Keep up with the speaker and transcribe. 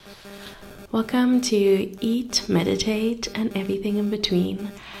Welcome to Eat, Meditate, and Everything in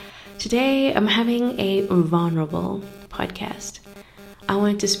Between. Today I'm having a vulnerable podcast. I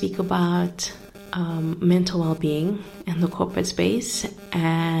wanted to speak about mental well-being in the corporate space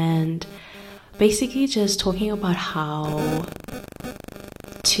and basically just talking about how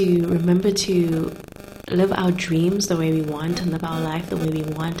to remember to live our dreams the way we want and live our life the way we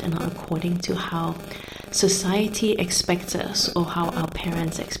want and not according to how society expects us or how our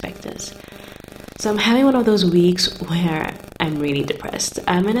parents expect us. So I'm having one of those weeks where I'm really depressed.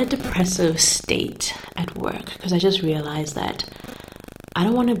 I'm in a depressive state at work because I just realized that I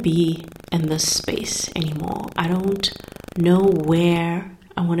don't want to be in this space anymore. I don't know where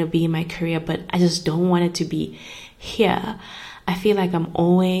I want to be in my career, but I just don't want it to be here. I feel like I'm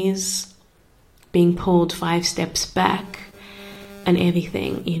always being pulled 5 steps back and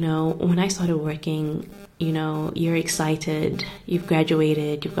everything. When I started working, you're excited, you've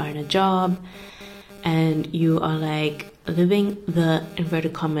graduated, you've gotten a job, and you are like living the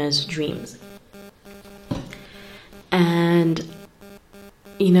inverted commas dreams. And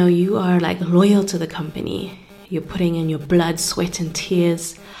you are like loyal to the company. You're putting in your blood, sweat, and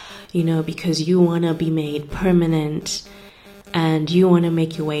tears, because you want to be made permanent and you want to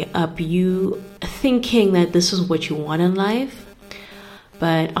make your way up. You thinking that this is what you want in life.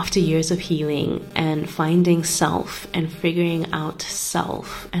 But after years of healing and finding self and figuring out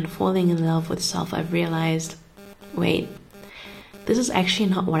self and falling in love with self, I've realized, wait, this is actually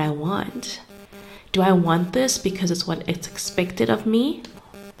not what I want. Do I want this because it's what it's expected of me?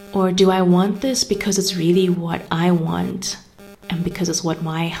 Or do I want this because it's really what I want and because it's what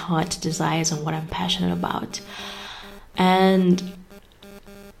my heart desires and what I'm passionate about? And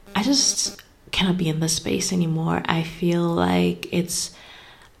I just cannot be in this space anymore. I feel like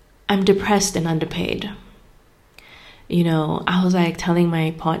I'm depressed and underpaid. I was like telling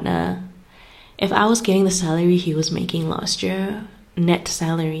my partner, if I was getting the salary he was making last year, net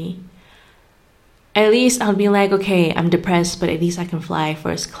salary, at least I'll be like, okay, I'm depressed, but at least I can fly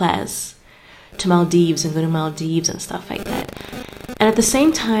first class to Maldives and go to Maldives and stuff like that. And at the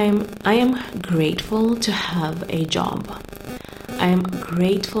same time, I am grateful to have a job. I am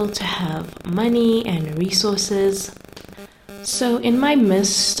grateful to have money and resources. So in my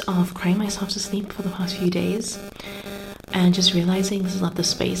midst of crying myself to sleep for the past few days and just realizing this is not the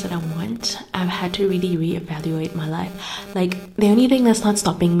space that I want, I've had to really reevaluate my life. Like, the only thing that's not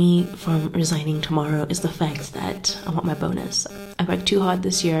stopping me from resigning tomorrow is the fact that I want my bonus. I worked too hard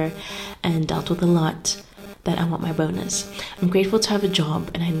this year and dealt with a lot that I want my bonus. I'm grateful to have a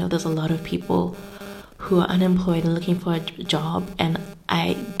job, and I know there's a lot of people who are unemployed and looking for a job, and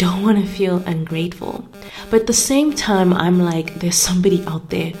I don't want to feel ungrateful. But at the same time, I'm like, there's somebody out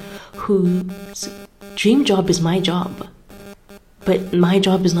there whose dream job is my job. But my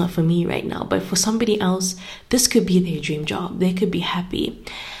job is not for me right now. But for somebody else, this could be their dream job. They could be happy.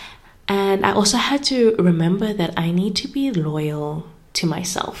 And I also had to remember that I need to be loyal to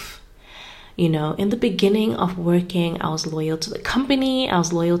myself. In the beginning of working, I was loyal to the company. I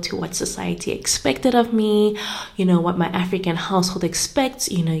was loyal to what society expected of me. What my African household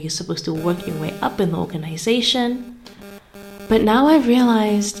expects. You're supposed to work your way up in the organization. But now I've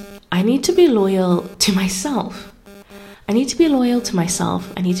realized I need to be loyal to myself. I need to be loyal to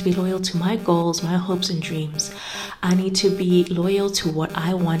myself. I need to be loyal to my goals, my hopes and dreams. I need to be loyal to what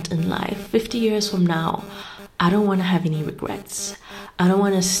I want in life. 50 years from now, I don't want to have any regrets. I don't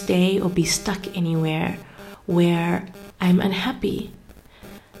want to stay or be stuck anywhere where I'm unhappy.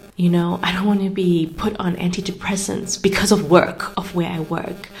 I don't want to be put on antidepressants because of work, of where I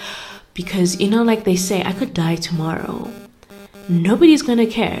work. Because, like they say, I could die tomorrow. Nobody's going to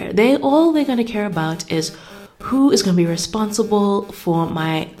care. All they're going to care about is who is going to be responsible for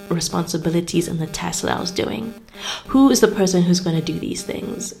my responsibilities and the tasks that I was doing. Who is the person who's going to do these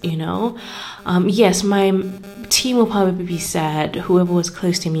things, Yes, my team will probably be sad, whoever was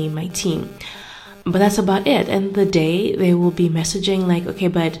close to me in my team. But that's about it. And the day they will be messaging like, okay,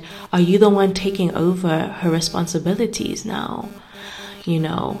 but are you the one taking over her responsibilities now?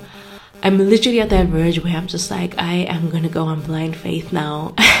 I'm literally at that verge where I'm just like, I am going to go on blind faith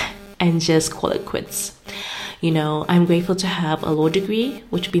now and just call it quits. I'm grateful to have a law degree,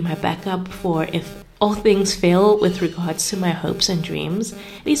 which would be my backup for if all things fail with regards to my hopes and dreams.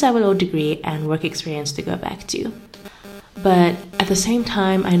 At least I have a law degree and work experience to go back to. But at the same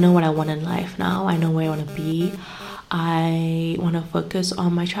time, I know what I want in life now. I know where I want to be. I want to focus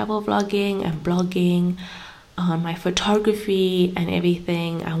on my travel vlogging and blogging, on my photography and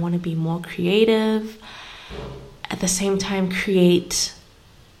everything. I want to be more creative. At the same time, create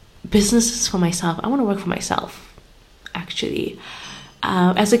businesses for myself. I want to work for myself, actually.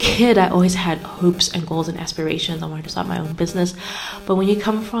 As a kid, I always had hopes and goals and aspirations. I wanted to start my own business. But when you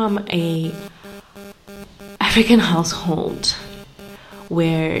come from a African household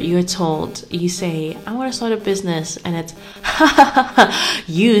where you're told, you say, I want to start a business, and it's,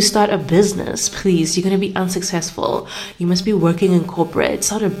 you start a business, please, you're going to be unsuccessful. You must be working in corporate.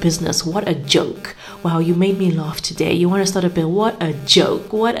 Start a business. What a joke. Wow, you made me laugh today. You want to start a business. What a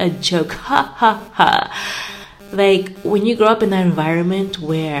joke. What a joke. Ha, ha, ha. Like, when you grow up in that environment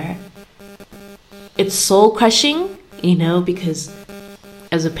where it's soul crushing, you know, because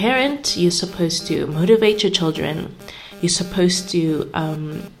as a parent, you're supposed to motivate your children. You're supposed to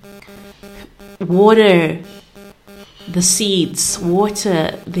water the seeds,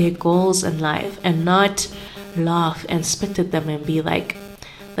 water their goals in life, and not laugh and spit at them and be like,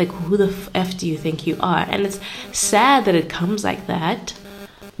 who the F do you think you are? And it's sad that it comes like that.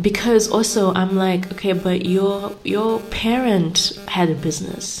 Because also I'm like, okay, but your parent had a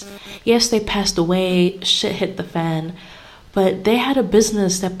business. Yes, they passed away, shit hit the fan, but they had a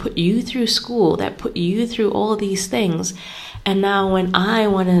business that put you through school, that put you through all these things. And now when I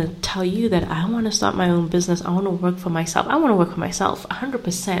want to tell you that I want to start my own business, I want to work for myself. I want to work for myself,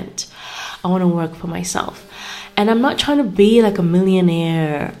 100%. I want to work for myself. And I'm not trying to be like a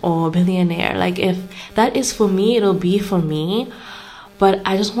millionaire or a billionaire. Like, if that is for me, it'll be for me. But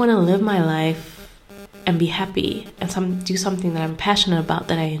I just want to live my life and be happy and do something that I'm passionate about,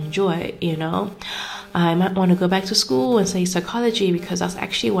 that I enjoy, you know. I might want to go back to school and study psychology because that's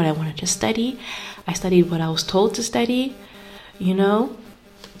actually what I wanted to study. I studied what I was told to study, you know.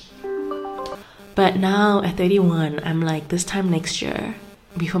 But now at 31, I'm like, this time next year,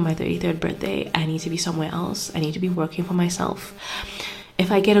 before my 33rd birthday, I need to be somewhere else. I need to be working for myself.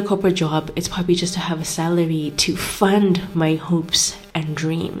 If I get a corporate job, it's probably just to have a salary to fund my hopes and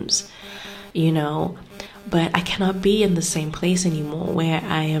dreams, you know. But I cannot be in the same place anymore where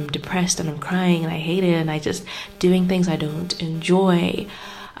I am depressed and I'm crying and I hate it and I just doing things I don't enjoy.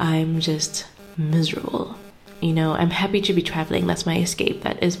 I'm just miserable, you know. I'm happy to be traveling. That's my escape.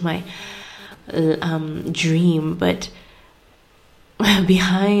 That is my dream. But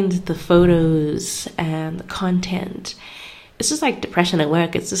behind the photos and the content, it's just like depression at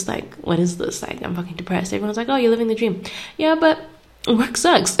work. It's just like, what is this? Like, I'm fucking depressed. Everyone's like, oh, you're living the dream. Yeah, but work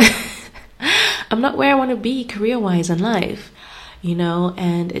sucks. I'm not where I want to be career-wise in life, you know.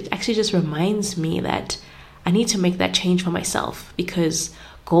 And it actually just reminds me that I need to make that change for myself, because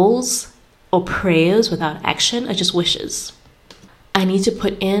goals or prayers without action are just wishes. I need to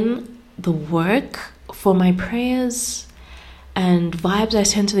put in the work for my prayers and vibes I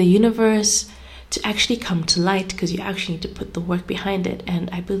send to the universe to actually come to light, because you actually need to put the work behind it. And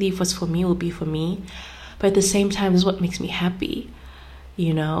I believe what's for me will be for me, but at the same time, this is what makes me happy,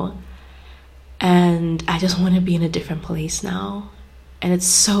 you know. And I just want to be in a different place now. And it's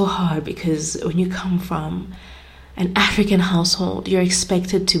so hard, because when you come from an African household, you're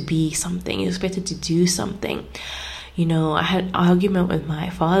expected to be something, you're expected to do something. You know, I had an argument with my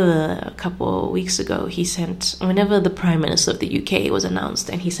father a couple of weeks ago. He sent, whenever the Prime Minister of the UK was announced,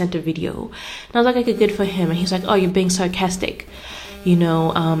 and he sent a video. And I was like, okay, good for him. And he's like, oh, you're being sarcastic. You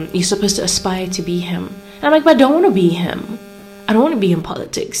know, you're supposed to aspire to be him. And I'm like, but I don't want to be him. I don't want to be in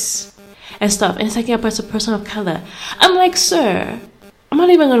politics and stuff. And it's like, yeah, but it's a person of color. I'm like, sir, I'm not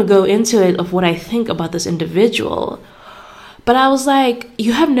even going to go into it of what I think about this individual. But I was like,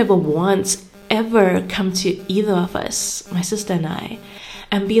 you have never once ever come to either of us, my sister and I,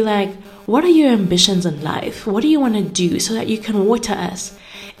 and be like, what are your ambitions in life? What do you want to do so that you can water us?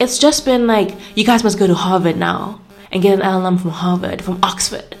 It's just been like, you guys must go to Harvard now and get an LLM from Harvard, from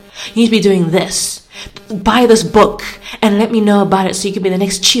Oxford. You need to be doing this. Buy this book and let me know about it so you can be the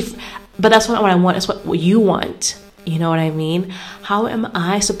next chief. But that's not what I want. It's what you want. You know what I mean? How am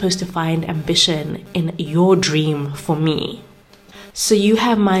I supposed to find ambition in your dream for me? So you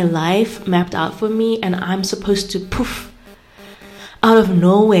have my life mapped out for me, and I'm supposed to poof, out of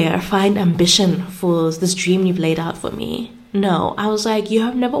nowhere, find ambition for this dream you've laid out for me. No, I was like, you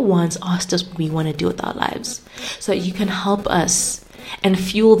have never once asked us what we want to do with our lives, so that you can help us and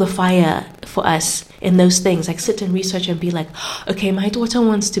fuel the fire for us in those things. Like, sit and research and be like, okay, my daughter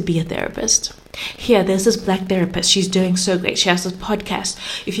wants to be a therapist. Here, there's this black therapist. She's doing so great. She has this podcast.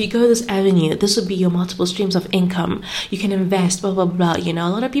 If you go this avenue, this would be your multiple streams of income. You can invest, blah, blah, blah. You know,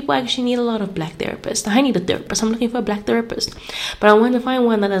 a lot of people actually need a lot of black therapists. I need a therapist. I'm looking for a black therapist. But I want to find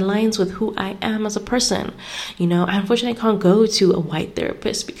one that aligns with who I am as a person. You know, I unfortunately can't go to a white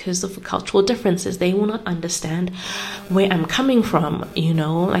therapist because of the cultural differences. They will not understand where I'm coming from, you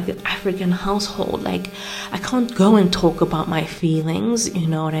know, like an African household. Like, I can't go and talk about my feelings, you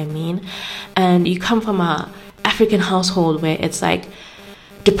know what I mean? And you come from a African household where it's like,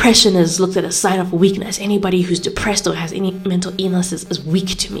 depression is looked at as a sign of weakness. Anybody who's depressed or has any mental illness is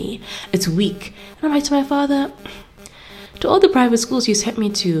weak to me. It's weak. And I'm like to my father, to all the private schools you sent me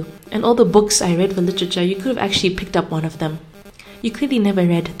to and all the books I read for literature, you could have actually picked up one of them. You clearly never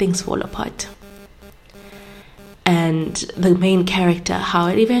read Things Fall Apart. And the main character,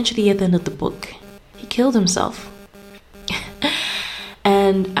 Howard, eventually at the end of the book, he killed himself.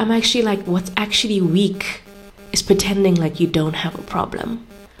 And I'm actually like, what's actually weak is pretending like you don't have a problem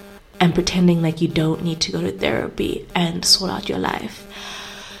and pretending like you don't need to go to therapy and sort out your life.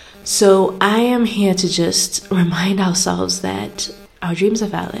 So I am here to just remind ourselves that our dreams are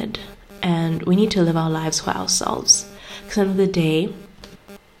valid and we need to live our lives for ourselves. Because at the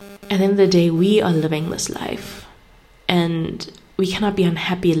end of the day, we are living this life. And we cannot be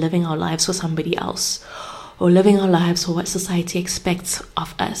unhappy living our lives for somebody else or living our lives for what society expects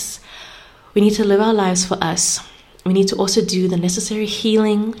of us. We need to live our lives for us. We need to also do the necessary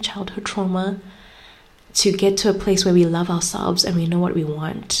healing, childhood trauma, to get to a place where we love ourselves and we know what we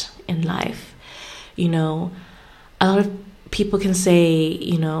want in life. You know, a lot of people can say,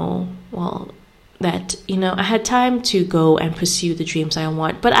 that, I had time to go and pursue the dreams I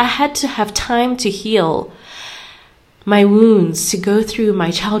want, but I had to have time to heal my wounds, to go through my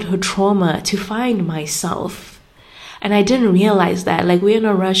childhood trauma, to find myself. And I didn't realize that. Like, we're in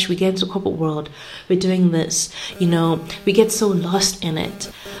a rush, we get into the corporate world, we're doing this, we get so lost in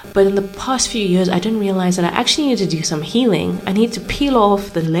it. But in the past few years, I didn't realize that I actually needed to do some healing. I needed to peel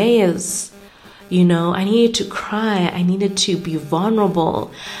off the layers. I needed to cry. I needed to be vulnerable.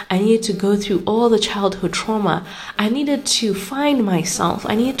 I needed to go through all the childhood trauma. I needed to find myself.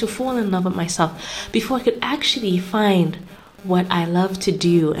 I needed to fall in love with myself before I could actually find what I love to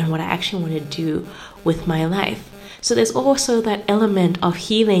do and what I actually want to do with my life. So there's also that element of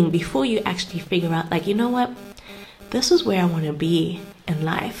healing before you actually figure out, like, this is where I want to be in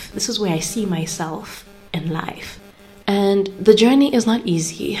life. This is where I see myself in life. And the journey is not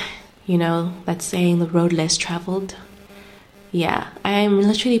easy. That saying, the road less traveled. Yeah, I'm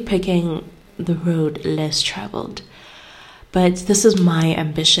literally picking the road less traveled. But this is my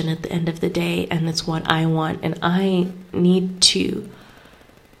ambition at the end of the day, and it's what I want. And I need to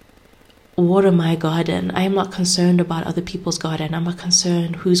water my garden. I am not concerned about other people's garden. I'm not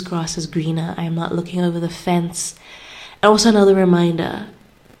concerned whose grass is greener. I am not looking over the fence. And also another reminder,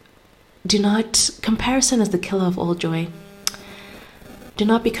 comparison is the killer of all joy. Do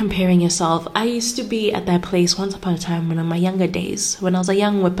not be comparing yourself. I used to be at that place once upon a time in my younger days, when I was a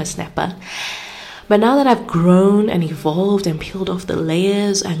young whippersnapper. But now that I've grown and evolved and peeled off the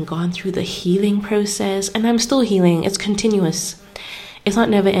layers and gone through the healing process, and I'm still healing, it's continuous. It's not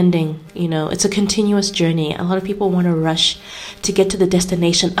never ending, it's a continuous journey. A lot of people want to rush to get to the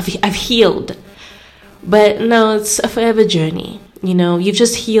destination of I've healed. But no, it's a forever journey. You've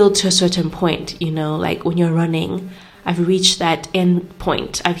just healed to a certain point, like when you're running. I've reached that end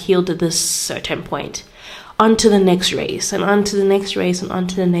point. I've healed to this certain point. On to the next race, and on to the next race, and on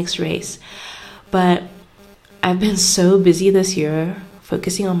to the next race. But I've been so busy this year,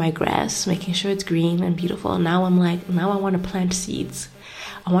 focusing on my grass, making sure it's green and beautiful. Now I want to plant seeds.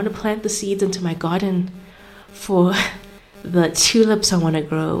 I want to plant the seeds into my garden for the tulips I want to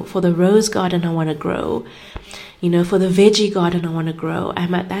grow, for the rose garden I want to grow, for the veggie garden I want to grow.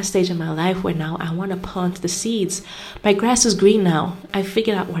 I'm at that stage in my life where now I want to plant the seeds. My grass is green now. I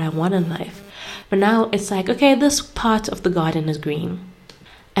figured out what I want in life. But now it's like, okay, this part of the garden is green.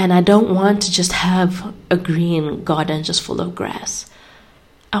 And I don't want to just have a green garden just full of grass.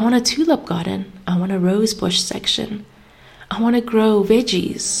 I want a tulip garden. I want a rose bush section. I want to grow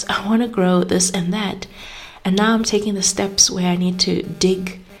veggies. I want to grow this and that. And now I'm taking the steps where I need to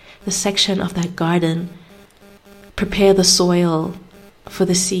dig the section of that garden, prepare the soil for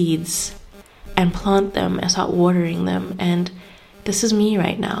the seeds, and plant them and start watering them. And this is me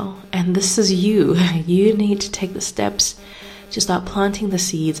right now, and this is you. You need to take the steps to start planting the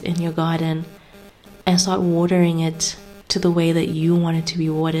seeds in your garden and start watering it to the way that you want it to be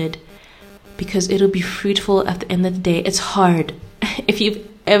watered, because it'll be fruitful at the end of the day. It's hard. If you've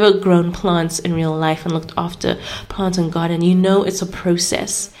ever grown plants in real life and looked after plants and garden, it's a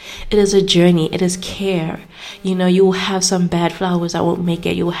process. It is a journey. It is care. You will have some bad flowers that won't make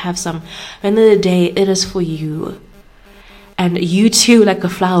it. You will have some. At the end of the day, it is for you. And you too, like a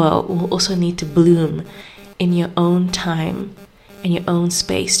flower, will also need to bloom in your own time, in your own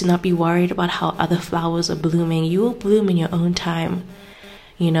space. Do not be worried about how other flowers are blooming. You will bloom in your own time.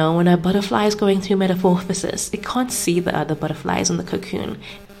 When a butterfly is going through metamorphosis, it can't see the other butterflies in the cocoon.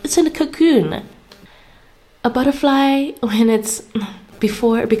 It's in a cocoon. A butterfly,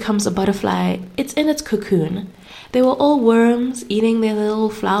 before it becomes a butterfly, it's in its cocoon. They were all worms, eating their little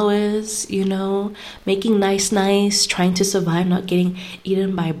flowers, you know, making nice, trying to survive, not getting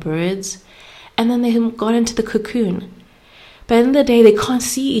eaten by birds. And then they got into the cocoon. But at the end of the day, they can't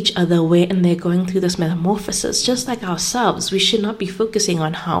see each other and they're going through this metamorphosis. Just like ourselves, we should not be focusing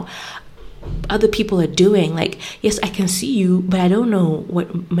on how other people are doing. Like, yes, I can see you, but I don't know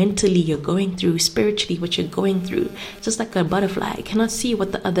what mentally you're going through, spiritually what you're going through. Just like a butterfly, I cannot see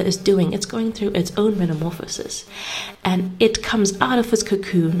what the other is doing. It's going through its own metamorphosis, and it comes out of its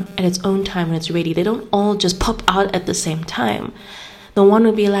cocoon at its own time when it's ready. They don't all just pop out at the same time. The one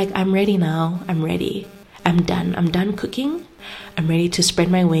will be like, I'm ready now, I'm ready, I'm done cooking, I'm ready to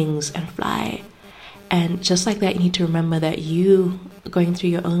spread my wings and fly. And just like that, you need to remember that you going through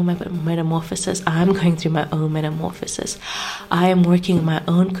your own metamorphosis. I'm going through my own metamorphosis. I am working in my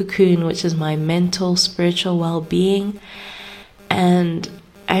own cocoon, which is my mental, spiritual well-being. And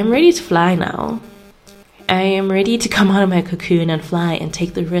I'm ready to fly now. I am ready to come out of my cocoon and fly and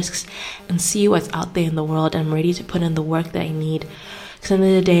take the risks and see what's out there in the world. I'm ready to put in the work that I need. Because at the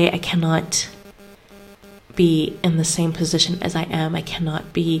end of the day, I cannot be in the same position as I am. I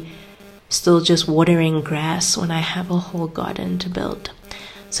cannot be still just watering grass when I have a whole garden to build.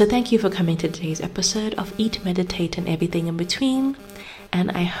 So thank you for coming to today's episode of Eat, Meditate, and Everything in Between. And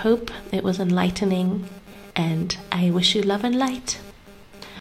I hope it was enlightening, and I wish you love and light.